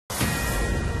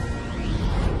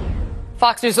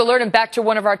Fox News Alert, and back to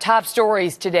one of our top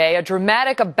stories today, a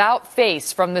dramatic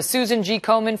about-face from the Susan G.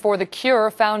 Komen for the Cure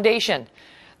Foundation.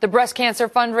 The breast cancer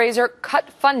fundraiser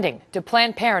cut funding to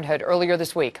Planned Parenthood earlier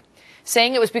this week,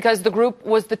 saying it was because the group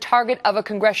was the target of a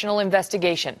congressional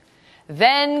investigation.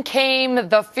 Then came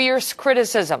the fierce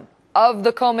criticism of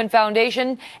the Komen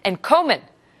Foundation, and Komen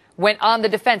went on the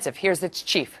defensive. Here's its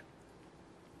chief.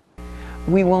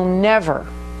 We will never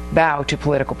bow to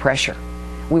political pressure.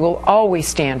 We will always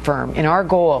stand firm in our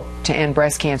goal to end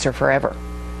breast cancer forever.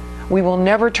 We will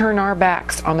never turn our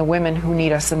backs on the women who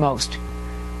need us the most.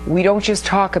 We don't just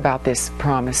talk about this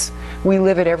promise. We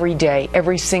live it every day,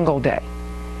 every single day.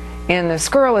 And the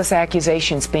scurrilous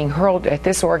accusations being hurled at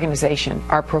this organization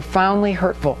are profoundly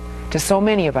hurtful to so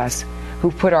many of us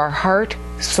who put our heart,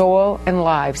 soul, and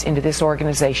lives into this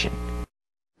organization.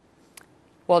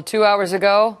 Well, 2 hours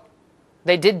ago,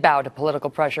 they did bow to political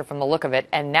pressure from the look of it,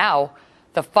 and now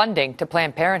the funding to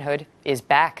Planned Parenthood is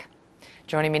back.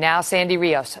 Joining me now, Sandy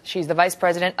Rios. She's the Vice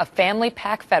President of Family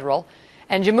PAC Federal,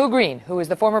 and Jamoo Green, who is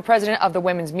the former president of the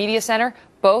Women's Media Center.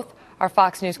 Both are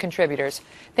Fox News contributors.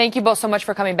 Thank you both so much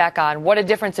for coming back on. What a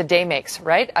difference a day makes,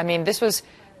 right? I mean, this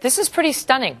is pretty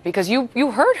stunning because you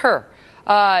heard her.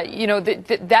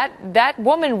 That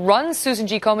woman runs Susan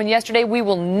G. Komen yesterday. We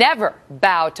will never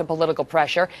bow to political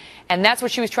pressure. And that's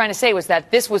what she was trying to say, was that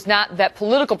this was not, that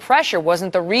political pressure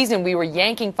wasn't the reason we were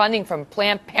yanking funding from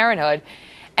Planned Parenthood.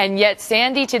 And yet,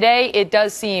 Sandy, today, it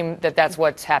does seem that that's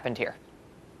what's happened here.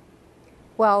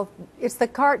 Well, it's the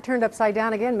cart turned upside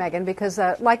down again, Megan, because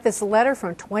like this letter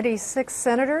from 26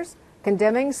 senators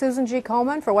condemning Susan G.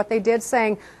 Komen for what they did,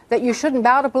 saying that you shouldn't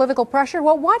bow to political pressure.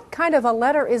 Well, what kind of a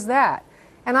letter is that?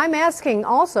 And I'm asking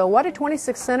also, what do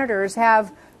 26 senators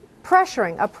have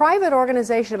pressuring a private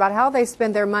organization about how they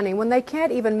spend their money when they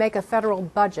can't even make a federal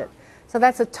budget? So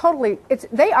that's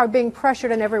they are being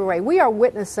pressured in every way. We are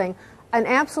witnessing an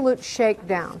absolute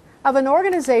shakedown of an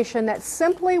organization that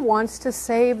simply wants to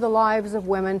save the lives of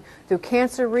women through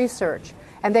cancer research.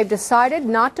 And they've decided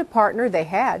not to partner, they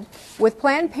had, with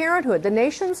Planned Parenthood, the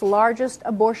nation's largest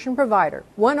abortion provider.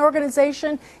 One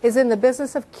organization is in the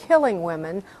business of killing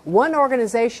women. One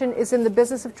organization is in the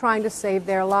business of trying to save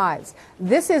their lives.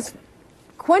 This is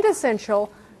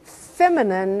quintessential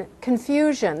feminine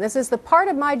confusion. This is the part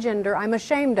of my gender I'm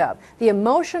ashamed of. The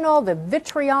emotional, the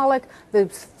vitriolic, the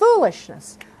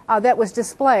foolishness that was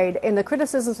displayed in the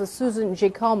criticisms of Susan G.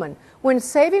 Komen, when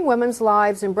saving women's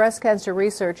lives in breast cancer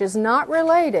research is not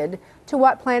related to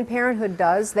what Planned Parenthood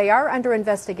does. They are under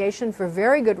investigation for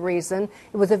very good reason.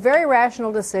 It was a very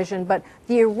rational decision, but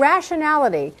the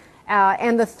irrationality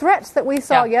and the threats that we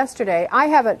saw yesterday, I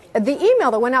have the email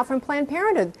that went out from Planned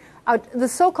Parenthood, the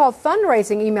so-called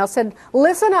fundraising email said,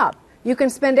 listen up. You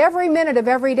can spend every minute of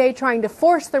every day trying to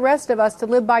force the rest of us to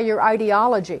live by your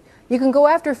ideology. You can go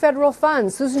after federal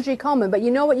funds, Susan G. Komen, but you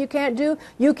know what you can't do?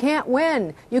 You can't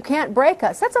win. You can't break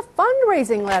us. That's a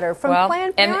fundraising letter from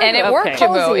Planned Parenthood. And it worked,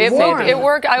 Jamoo. It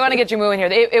worked. I want to get Jamoo in here.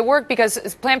 It worked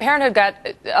because Planned Parenthood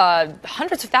got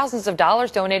hundreds of thousands of dollars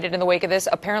donated in the wake of this.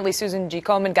 Apparently, Susan G.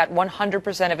 Komen got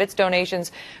 100% of its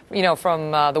donations,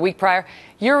 from the week prior.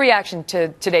 Your reaction to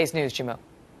today's news, Jamoo?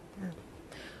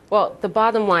 Well, the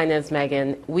bottom line is,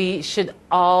 Megan, we should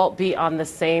all be on the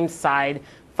same side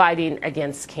fighting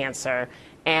against cancer.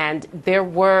 And there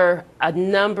were a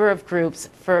number of groups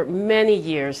for many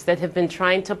years that have been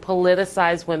trying to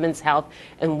politicize women's health.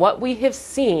 And what we have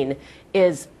seen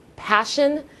is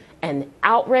passion and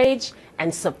outrage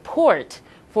and support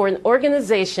for an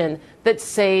organization that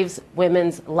saves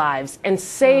women's lives and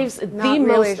saves the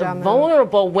most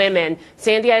vulnerable women.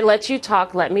 Sandy, I let you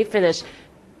talk. Let me finish.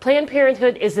 Planned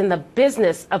Parenthood is in the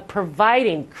business of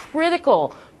providing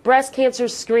critical breast cancer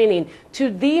screening to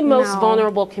the most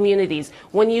vulnerable communities.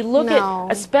 When you look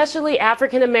at especially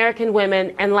African American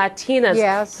women and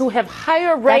Latinas who have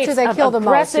higher rates of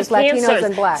aggressive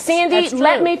cancer. Sandy,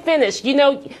 let me finish.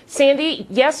 Sandy,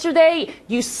 yesterday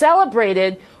you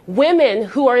celebrated women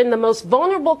who are in the most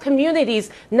vulnerable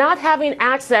communities not having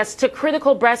access to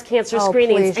critical breast cancer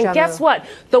screenings. And guess what?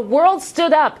 The world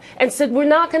stood up and said, we're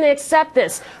not going to accept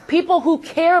this. People who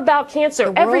care about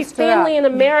cancer, every family in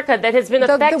America that has been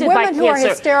affected by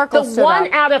cancer, the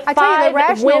 1 out of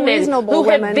 5 women who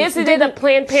have visited a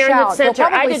Planned Parenthood center.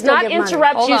 I did not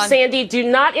interrupt you, Sandy. Do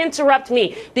not interrupt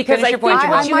me, because I think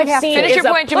what you have seen is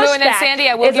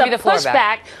a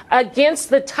pushback against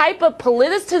the type of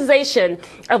politicization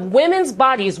of women's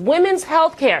bodies, women's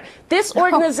health care. This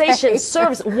organization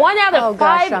serves 1 out of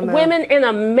 5 women in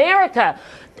America.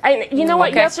 You know what?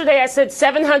 Okay. Yesterday I said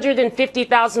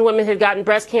 750,000 women had gotten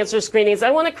breast cancer screenings.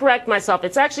 I want to correct myself.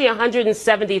 It's actually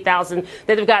 170,000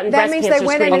 that have gotten breast cancer screenings. That means they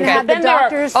went in and had the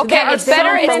doctors. Okay, it's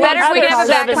better if we can have a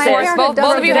back and forth.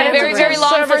 Both of you had a very, very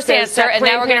long first answer, and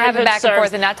now we're going to have a back and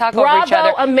forth and not talk over each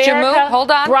other. America, Jammu, hold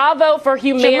on. Bravo for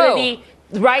humanity.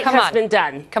 Right has been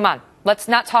done. Come on. Let's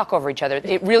not talk over each other.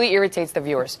 It really irritates the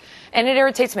viewers, and it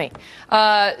irritates me.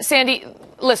 Sandy,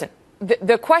 listen,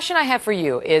 the question I have for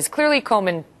you is clearly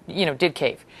Komen, did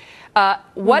cave.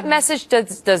 What message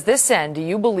does this send, do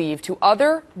you believe, to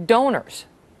other donors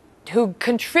who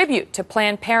contribute to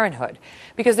Planned Parenthood?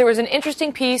 Because there was an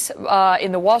interesting piece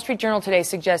in the Wall Street Journal today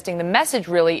suggesting the message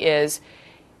really is,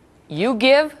 you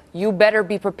give, you better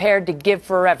be prepared to give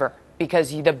forever.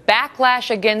 Because the backlash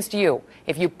against you,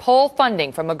 if you pull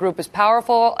funding from a group as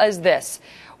powerful as this,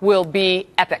 will be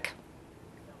epic.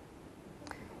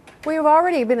 We've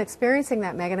already been experiencing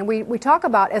that, Megan, and we talk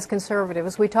about, as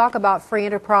conservatives, we talk about free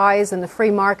enterprise and the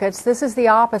free markets. This is the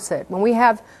opposite. When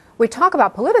we talk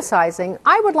about politicizing,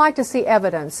 I would like to see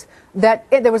evidence that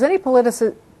there was any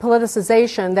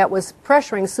politicization that was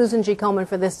pressuring Susan G. Komen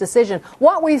for this decision.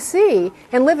 What we see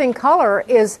in living color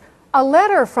is a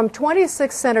letter from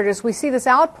 26 senators. We see this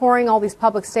outpouring, all these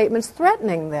public statements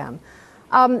threatening them.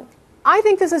 I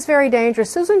think this is very dangerous.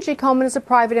 Susan G. Komen is a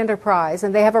private enterprise,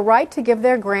 and they have a right to give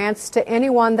their grants to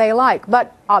anyone they like.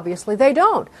 But obviously they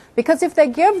don't, because if they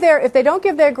don't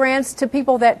give their grants to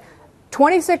people that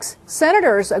 26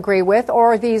 senators agree with,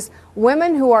 or these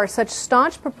women who are such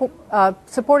staunch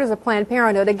supporters of Planned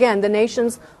Parenthood, again, the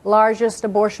nation's largest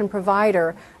abortion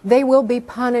provider, they will be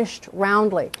punished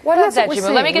roundly. What of that,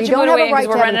 Jammu? Let me get Jammu to weigh in because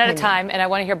we're running out of time, and I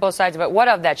want to hear both sides of it. What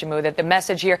of that, Jammu, that the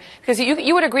message here, because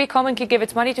you would agree Komen could give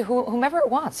its money to whomever it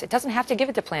wants. It doesn't have to give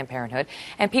it to Planned Parenthood.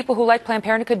 And people who like Planned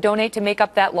Parenthood could donate to make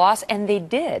up that loss, and they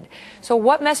did. So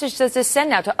what message does this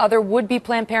send now to other would-be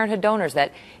Planned Parenthood donors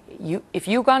that if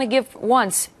you're going to give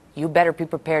once, you better be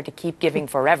prepared to keep giving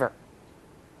forever?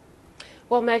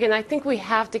 Well, Megan, I think we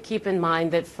have to keep in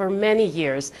mind that for many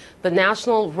years, the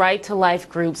national right to life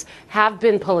groups have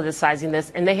been politicizing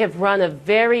this, and they have run a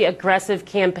very aggressive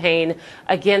campaign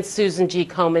against Susan G.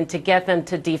 Komen to get them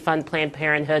to defund Planned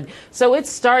Parenthood. So it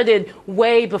started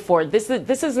way before. This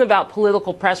isn't about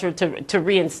political pressure to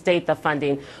reinstate the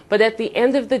funding. But at the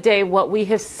end of the day, what we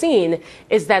have seen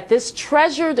is that this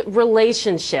treasured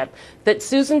relationship that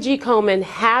Susan G. Komen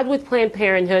had with Planned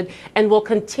Parenthood and will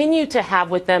continue to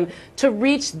have with them to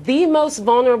reach the most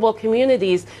vulnerable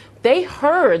communities. They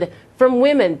heard from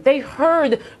women. They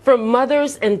heard from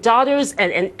mothers and daughters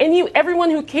and everyone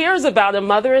who cares about a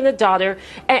mother and a daughter.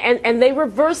 And they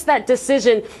reversed that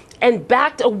decision and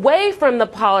backed away from the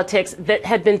politics that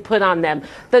had been put on them.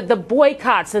 The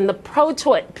boycotts and the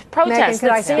protests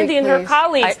that Sandy and her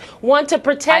colleagues want to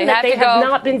pretend that they have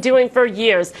not been doing for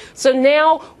years. So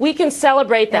now we can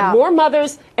celebrate that more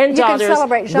mothers and daughters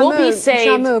will be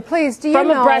saved from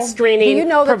a breast screening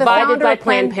provided by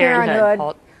Planned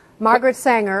Parenthood. Margaret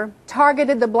Sanger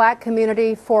targeted the black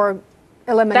community for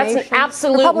elimination. That's an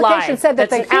absolute lie. Said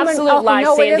that That's an absolute lie,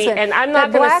 Sandy. And I'm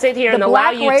not going to sit here and allow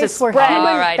you to spread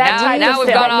that now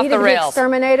we've gone off the rails.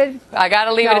 Exterminated. I got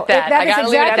to leave it at that. I got to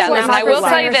leave it at that. Listen, I will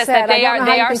tell you this: that they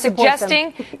are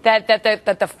suggesting that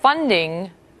the funding,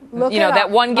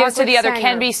 that one gives to the other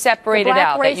can be separated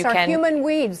out. That you can. Human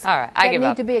weeds. All right, I give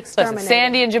up. Need to be exterminated. Listen,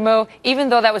 Sandy and Jammu, even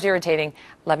though that was irritating,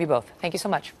 love you both. Thank you so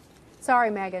much. Sorry,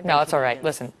 Megan. No, it's all right.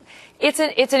 Listen, it's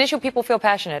an issue people feel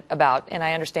passionate about, and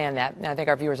I understand that. And I think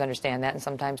our viewers understand that. And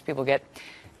sometimes people get,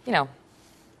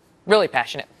 really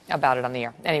passionate about it on the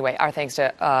air. Anyway, our thanks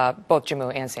to both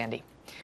Jammu and Sandy.